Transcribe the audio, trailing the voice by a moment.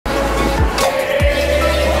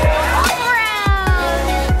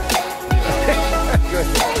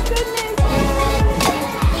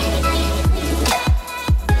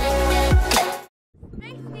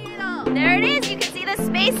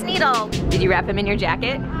Did you wrap him in your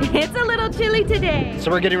jacket? It's a little chilly today. So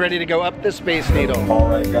we're getting ready to go up the Space Needle. All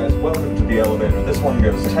right, guys, welcome to the elevator. This one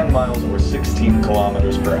goes 10 miles or 16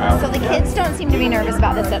 kilometers per hour. So the kids don't seem to be nervous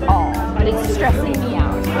about this at all, but it's stressing me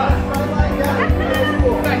out.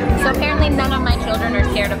 So apparently none of my children are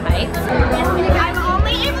scared of heights. I'm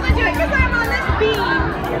only able to do it because I'm on this beam.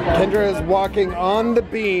 Kendra is walking on the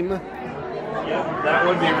beam. Yep, that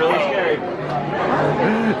would be really scary.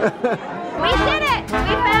 We did it!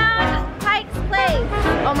 We found Pike's Place.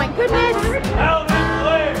 Oh my goodness! Alvin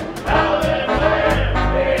Blair! Alvin Blair!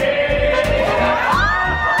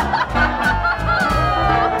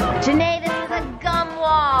 Janae, this is a gum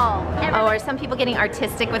wall. Oh, are some people getting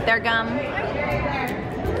artistic with their gum?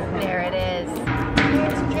 There it is.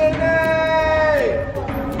 It's Janae!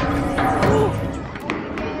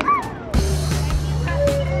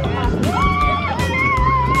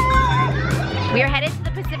 We are headed to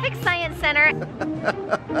the Pacific Science Center.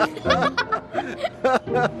 Oh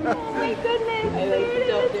my goodness.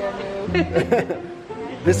 Don't dare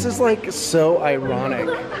move. This is like so ironic.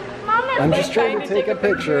 I'm just trying to take a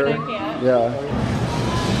picture. Yeah.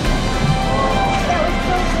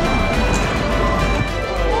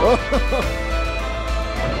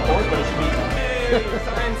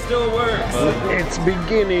 Science still works. It's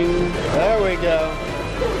beginning. There we go.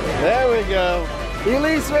 There we go.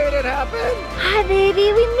 Elise made it happen. Hi,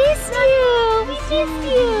 baby. We missed you. We missed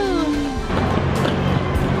you.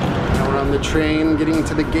 Now we're on the train getting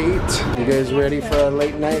to the gate. You guys ready for a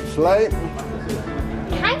late night flight?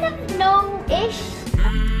 Kind of no-ish.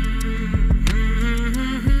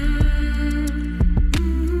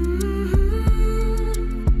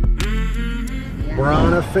 We're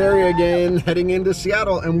on a ferry again, heading into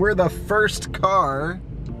Seattle, and we're the first car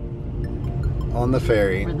on the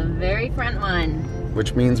ferry. We're the very front one.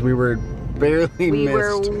 Which means we were barely We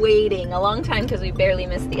missed. were waiting a long time because we barely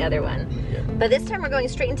missed the other one. Yeah. But this time we're going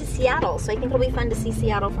straight into Seattle, so I think it'll be fun to see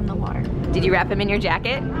Seattle from the water. Did you wrap him in your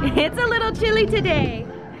jacket? It's a little chilly today.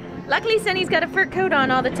 Luckily, Sunny's got a fur coat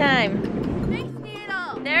on all the time. Space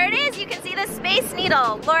Needle! There it is, you can see the Space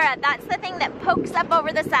Needle. Laura, that's the thing that pokes up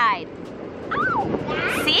over the side. Oh,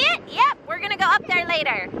 See it? Yep, we're gonna go up there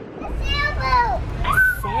later. a sailboat. A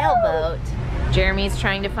sailboat. Jeremy's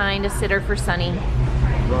trying to find a sitter for Sunny.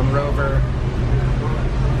 Run Rover.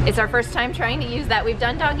 It's our first time trying to use that. We've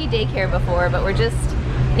done doggy daycare before, but we're just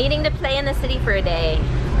needing to play in the city for a day.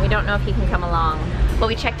 We don't know if he can come along. Well,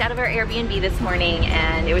 we checked out of our Airbnb this morning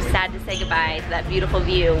and it was sad to say goodbye to that beautiful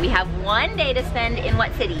view. We have one day to spend in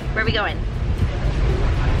what city? Where are we going?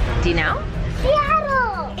 Do you know?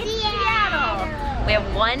 Seattle. It's Seattle. We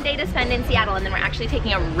have one day to spend in Seattle and then we're actually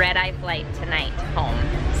taking a red-eye flight tonight home.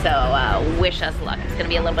 So wish us luck. It's gonna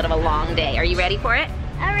be a little bit of a long day. Are you ready for it?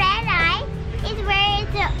 A red-eye is where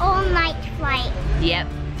it's an all-night flight. Yep.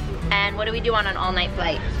 And what do we do on an all-night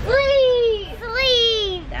flight? Sleep.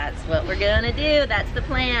 Sleep. That's what we're gonna do. That's the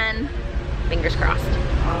plan. Fingers crossed.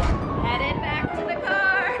 Headed back to the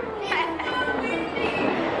car.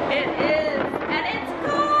 It is, and it's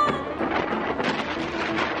cold.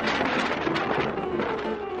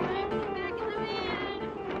 Back in the van.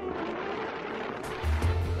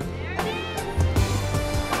 There it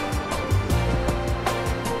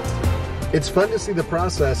is. It's fun to see the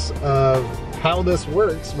process of how this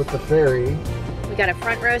works with the ferry. We got a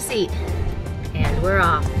front row seat, and we're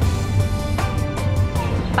off.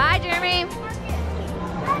 Bye, Jeremy.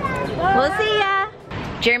 We'll see ya.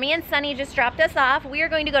 Jeremy and Sunny just dropped us off. We are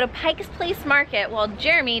going to go to Pike's Place Market while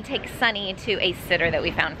Jeremy takes Sunny to a sitter that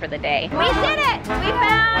we found for the day. We did it! We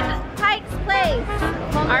found Pike's Place.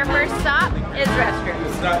 Our first stop is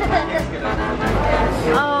restrooms.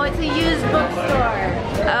 Oh, it's a used bookstore.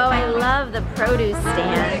 Oh, I love the produce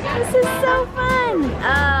stand. This is so fun.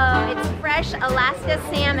 Oh, it's fresh Alaska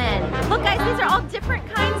salmon. Look guys, these are all different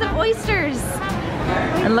kinds of oysters.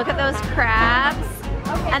 And look at those crabs.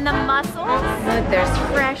 And the mussels. Look, there's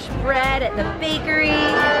fresh bread at the bakery.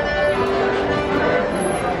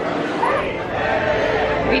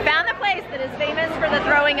 We found the place that is famous for the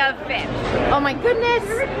throwing of fish. Oh my goodness.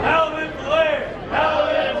 Alvin Blair!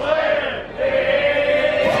 Alvin Blair!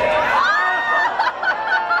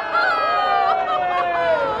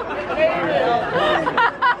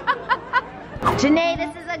 Janae,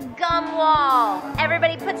 this is a gum wall.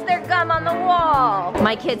 Everybody puts their gum on the wall.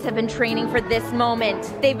 My kids have been training for this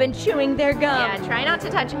moment. They've been chewing their gum. Yeah, try not to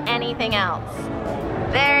touch anything else.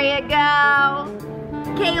 There you go.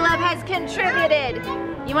 Caleb has contributed.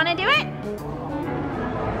 You wanna do it?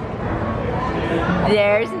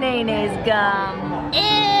 There's Nene's gum.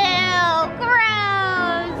 Ew,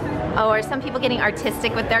 gross. Oh, are some people getting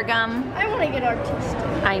artistic with their gum? I want to get artistic.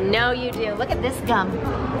 I know you do. Look at this gum.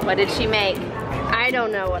 What did she make? I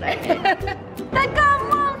don't know what I made. The gum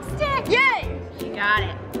won't stick! Yay! She got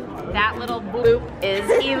it. That little bloop is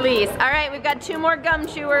Elise. All right, we've got 2 more gum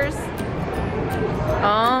chewers.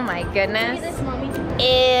 Oh my goodness. Look at this, Mommy.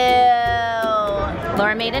 Ew.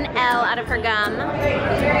 Laura made an L out of her gum.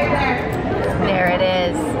 There it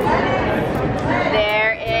is.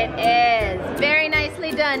 There it is. Very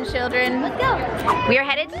nicely done, children. Let's go. We are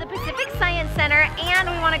headed to the Pacific Science Center and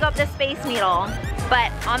we want to go up the Space Needle.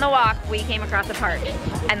 But on the walk, we came across a park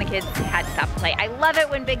and the kids had to stop to play. I love it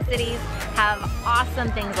when big cities have awesome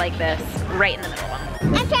things like this right in the middle of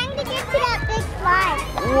them. I'm trying to get to that big slide.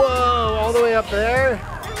 Whoa, all the way up there?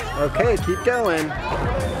 Okay, keep going.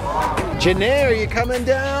 Janae, are you coming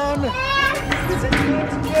down?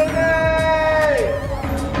 Janae!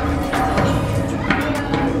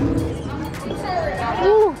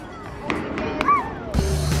 Woo.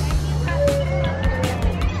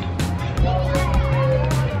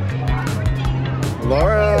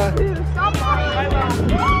 Laura.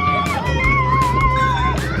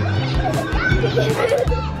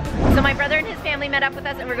 So my brother and his family met up with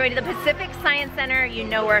us and we're going to the Pacific Science Center. You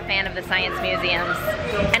know we're a fan of the science museums.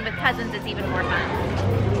 And with cousins, it's even more fun.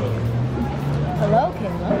 Hello,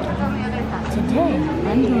 Kendra. Today,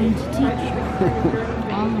 I'm going to teach you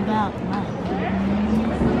all about life.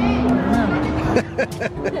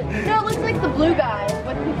 No, it looks like the blue guy.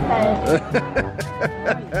 What he said.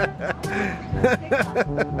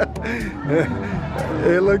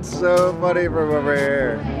 It looks so funny from over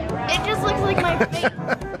here. It just looks like my face.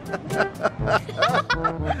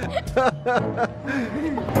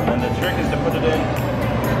 And the trick is to put it in a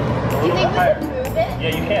You little think bit we higher. can move it? Yeah,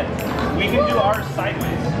 you can. We can do ours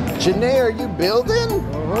sideways. Janae, are you building?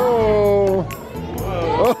 Oh.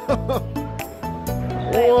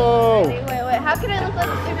 Whoa. Wait. How can I look like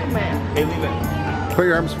Superman? Hey, leave it. Put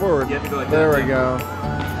your arms forward. You have to go like there that. we go.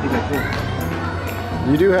 Leave it. Cool.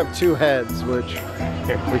 You do have 2 heads, which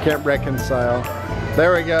we can't reconcile.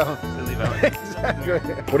 There we go. So leave out. Exactly.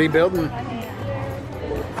 What are you building?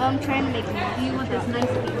 I'm trying to make you want this nice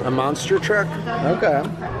view. A monster truck? Okay.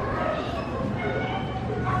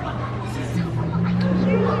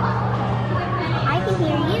 I can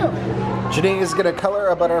hear you. Janae is going to color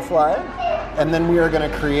a butterfly, and then we are going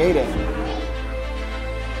to create it.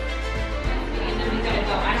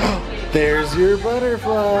 There's your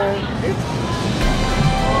butterfly. It's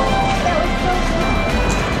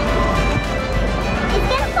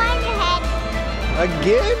gonna fly in your head.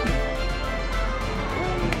 Again?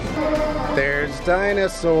 There's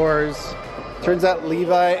dinosaurs. Turns out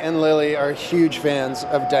Levi and Lily are huge fans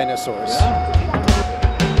of dinosaurs.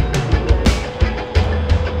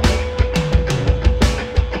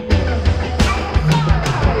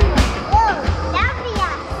 Whoa, that would be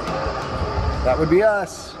us. That would be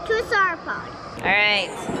us. 2 sauropods. All right,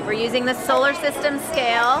 we're using the solar system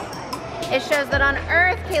scale. It shows that on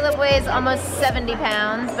Earth, Caleb weighs almost 70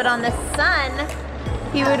 pounds, but on the sun,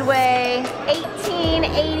 he would weigh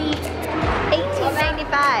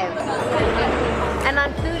 1895. And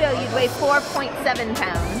on Pluto, you'd weigh 4.7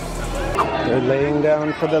 pounds. They're laying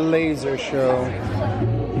down for the laser show.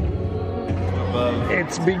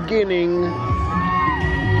 It's beginning.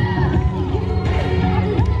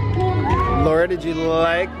 Laura, did you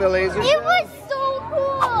like the laser show? It was so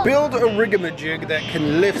cool. Build a rigamajig that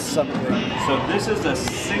can lift something. So this is a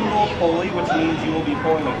single pulley, which means you will be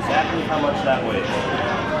pulling exactly how much that weighs.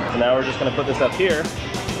 So now we're just going to put this up here,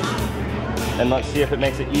 and let's see if it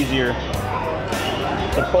makes it easier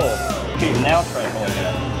to pull. Okay, now try pulling it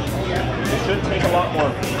up. It should take a lot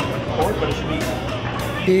more force, but it should be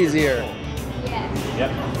Easier.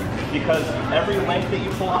 Yep. Because every length that you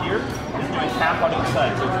pull here is doing half on each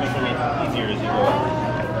side, so it's making it easier as you go up.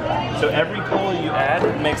 So every pull you add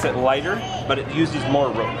makes it lighter, but it uses more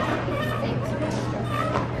rope.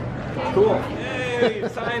 Cool. Yay,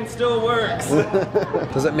 science still works.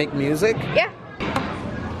 Does it make music? Yeah.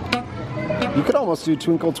 You could almost do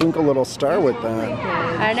Twinkle Twinkle Little Star with that.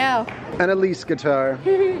 I know. An Elise guitar.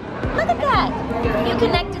 Look at that. You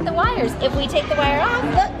connected the wires. If we take the wire off,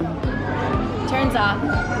 look, it turns off.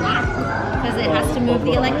 Because it has to move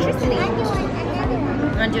the electricity. I'm doing another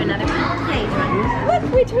one. Want to do another one? Yeah, you want.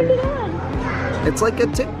 Look, we turned it on. It's like a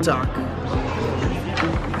TikTok.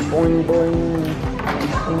 Boing boing.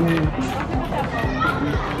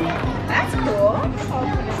 That's cool.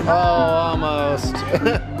 Oh, almost.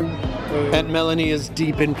 Aunt Melanie is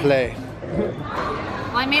deep in play.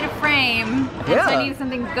 Well, I made a frame, and so Yeah. I need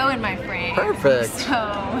something to go in my frame. Perfect. So,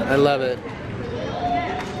 I love it.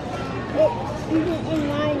 In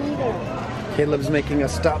mine either. Caleb's making a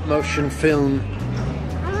stop motion film.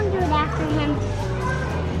 I'm gonna do it after him.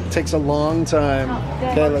 Takes a long time.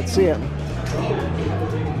 Okay, let's see it.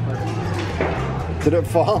 Did it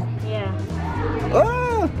fall? Yeah.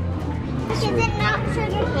 Ah! Is it not for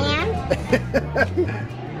your hand?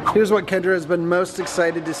 Here's what Kendra has been most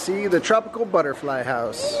excited to see, the tropical butterfly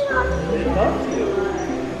house. They'd love to.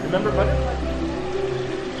 Remember butterfly?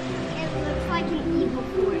 It looks like an evil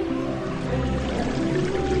fort.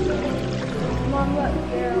 Mom, look,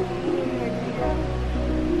 girl.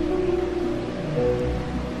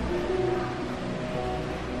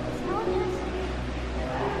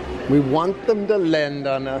 We want them to land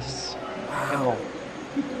on us. Wow.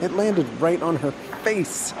 It landed right on her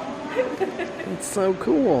face. It's so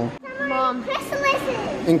cool. Mom.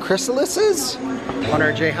 Chrysalises. In chrysalises? On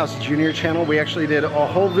our J House Junior channel, we actually did a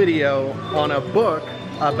whole video on a book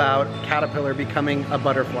about caterpillar becoming a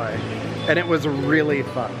butterfly. And it was really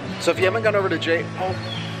fun. So if you haven't gone over to oh,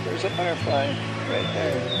 there's a butterfly right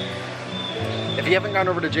there. If you haven't gone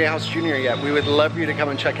over to J House Junior yet, we would love for you to come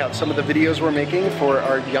and check out some of the videos we're making for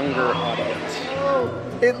our younger audience.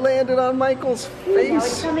 It landed on Michael's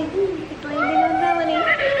face. Coming. It's landing on Melanie.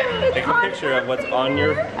 Take a picture of what's on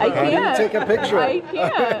your... How do you take a picture? I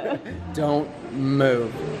can't. Don't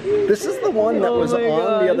move. This is the one that was on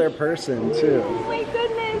the other person too. Oh my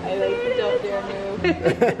goodness. I like don't dare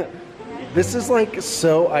move. This is like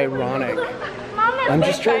so ironic. I'm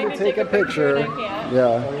just trying to take a picture.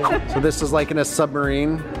 Yeah. So this is like in a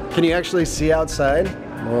submarine. Can you actually see outside?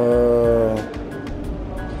 Whoa.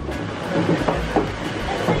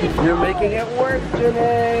 You're making it work,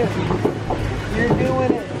 Janae. You're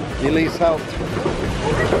doing it. Elise helped.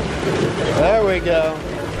 There we go.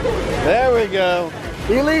 There we go.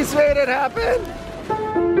 Elise made it happen.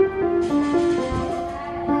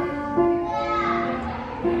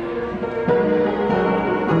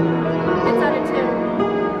 It's out of tune.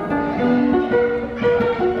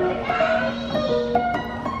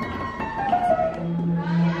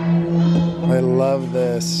 I love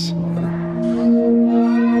this.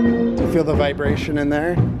 Do you feel the vibration in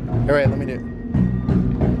there? All right, let me do it.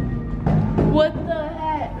 What the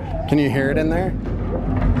heck? Can you hear it in there?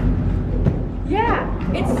 Yeah,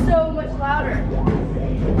 it's so much louder.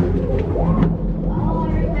 Oh,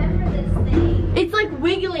 I remember this thing. It's like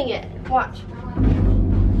wiggling it. Watch.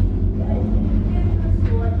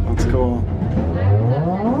 That's cool.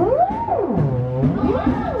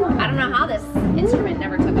 I don't know how this instrument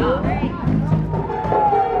never took off.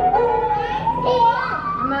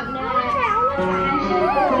 I'm up next.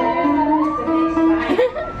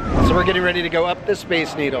 So we're getting ready to go up the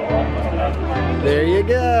Space Needle. There you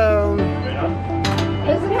go.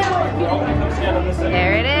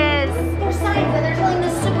 There it is. There's signs and they're telling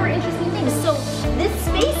us super interesting things. So this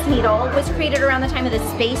Space Needle was created around the time of the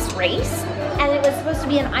space race, and it was supposed to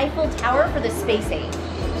be an Eiffel Tower for the space age.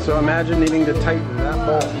 So imagine needing to tighten that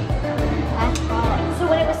bolt. So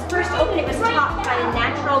when it was first opened, it was topped by a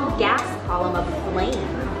natural gas column of flame.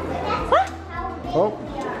 What? Oh,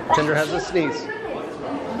 Kendra has a sneeze.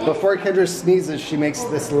 Before Kendra sneezes, she makes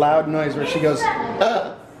this loud noise where she goes,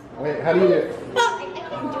 ah. Wait, how do you do it?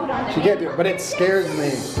 She can't do it, but it scares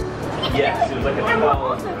me. Yes, it was like a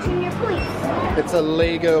 12. It's a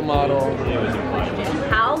Lego model.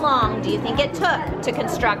 How long do you think it took to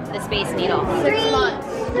construct the Space Needle? 6 months.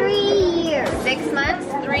 3 years. 6 months,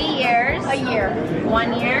 3 years, A year.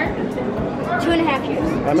 1 year. 2.5 years.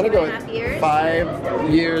 I'm gonna go 2.5 years. with 5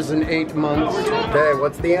 years and 8 months. Okay,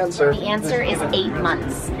 what's the answer? The answer is 8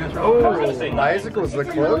 months. Oh, Isaac was the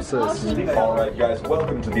closest. All right, guys,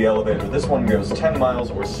 welcome to the elevator. This one goes 10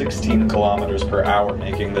 miles or 16 kilometers per hour,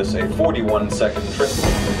 making this a 41-second trip.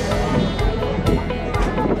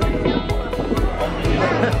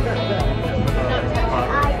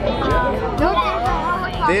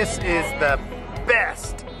 This is the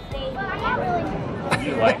best.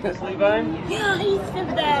 You like this, Levi? Yeah, he's the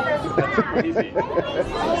best. That's crazy.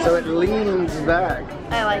 So it leans back.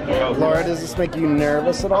 I like it. Laura, does this make you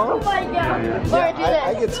nervous at all? Oh my God. Yeah,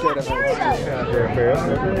 I get scared of it.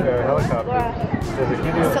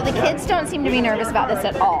 So the kids don't seem to be nervous about this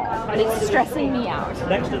at all, but it's stressing me out.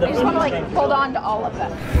 Next to the I just want to like hold on to all of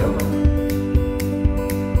them.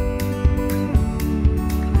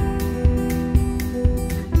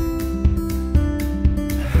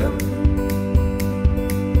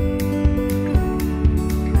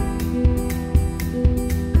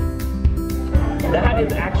 That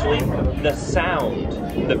is actually the sound,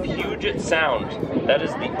 the Puget Sound. That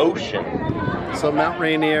is the ocean. So Mount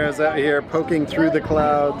Rainier is out here poking through the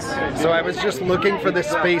clouds. So I was just looking for the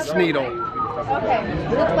Space Needle. Okay.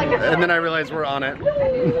 Looks like a... And then I realized we're on it.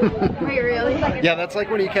 Wait, really? Yeah, that's like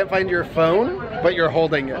when you can't find your phone, but you're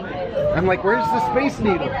holding it. I'm like, where's the Space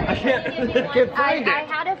Needle? I can't find I it.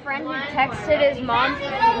 had a friend who texted his mom,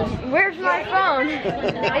 "Where's my phone?"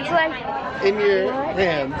 It's like... In your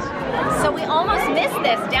hands. So we almost missed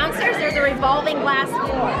this. Downstairs there's a revolving glass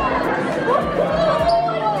door.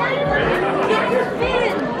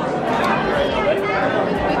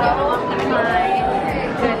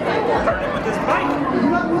 With this bike,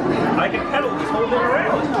 I can pedal this whole thing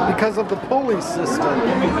around. Because of the pulley system.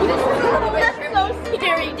 That's so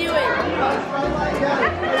scary, do it.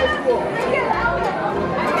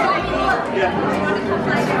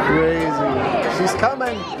 Crazy. She's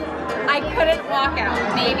coming. I couldn't walk out.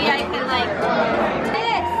 Maybe I can like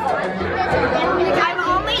this. I'm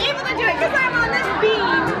only able to do it because I'm on this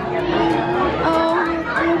beam. Oh.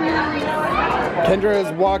 Kendra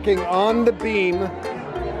is walking on the beam.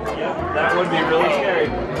 Yep, that would be really scary.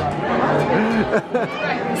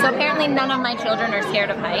 So apparently none of my children are scared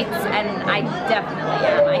of heights, and I definitely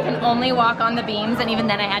am. I can only walk on the beams, and even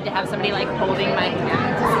then I had to have somebody like holding my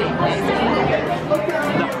hand to stay placed.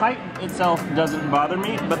 The height itself doesn't bother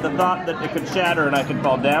me, but the thought that it could shatter and I could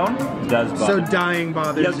fall down does bother me. So dying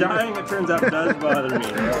bothers you. Yeah, dying, it turns out, does bother me.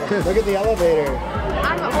 Look at the elevator.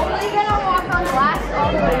 I'm only gonna walk on glass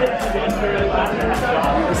all the way.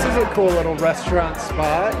 This is a cool little restaurant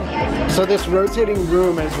spot. So this rotating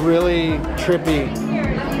room is really trippy.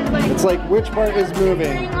 It's like, which part is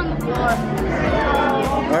moving? On the floor.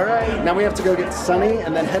 All right, now we have to go get Sunny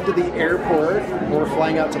and then head to the airport. We're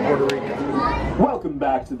flying out to Puerto Rico. Welcome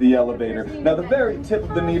back to the elevator. Now the very tip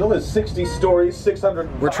of the needle is 60 stories,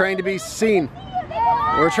 600... We're trying to be seen.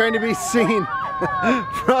 We're trying to be seen.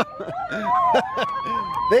 From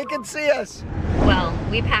they can see us. Well,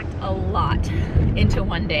 we packed a lot into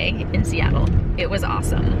one day in Seattle. It was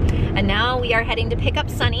awesome. And now we are heading to pick up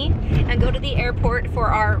Sunny and go to the airport for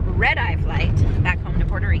our red-eye flight back home to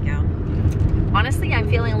Puerto Rico. Honestly, I'm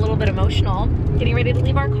feeling a little bit emotional getting ready to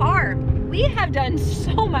leave our car. We have done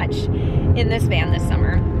so much in this van this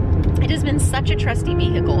summer. It has been such a trusty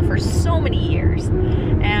vehicle for so many years.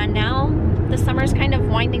 And now the summer's kind of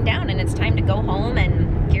winding down and it's time to go home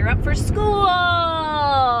and gear up for school.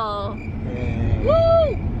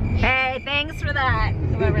 Woo! Hey, thanks for that,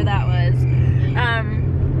 whoever that was.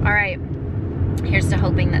 All right, here's to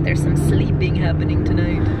hoping that there's some sleeping happening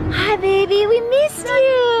tonight. Hi, baby, we missed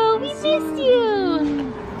you. We missed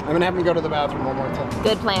you. I'm gonna have him go to the bathroom one more time.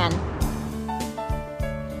 Good plan.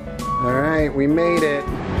 All right, we made it.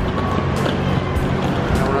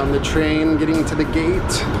 Now we're on the train getting to the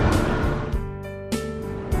gate.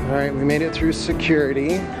 All right, we made it through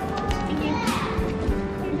security.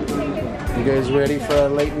 You guys ready for a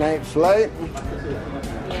late night flight?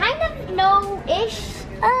 Kind of no-ish.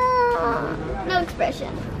 No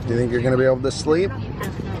expression. Do you think you're gonna be able to sleep?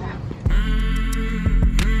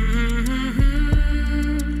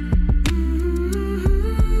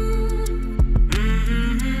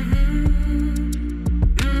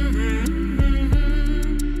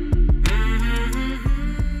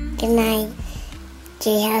 Good night.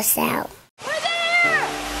 J-House out.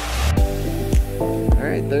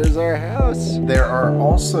 Alright, there's our house. There are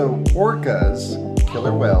also orcas,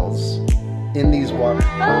 killer whales, in these waters.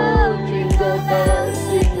 Oh, jingle bells,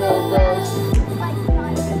 jingle bells.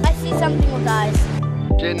 I see something with eyes.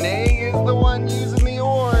 Janae is the one using the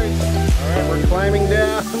oars. Alright, we're climbing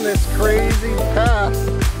down this crazy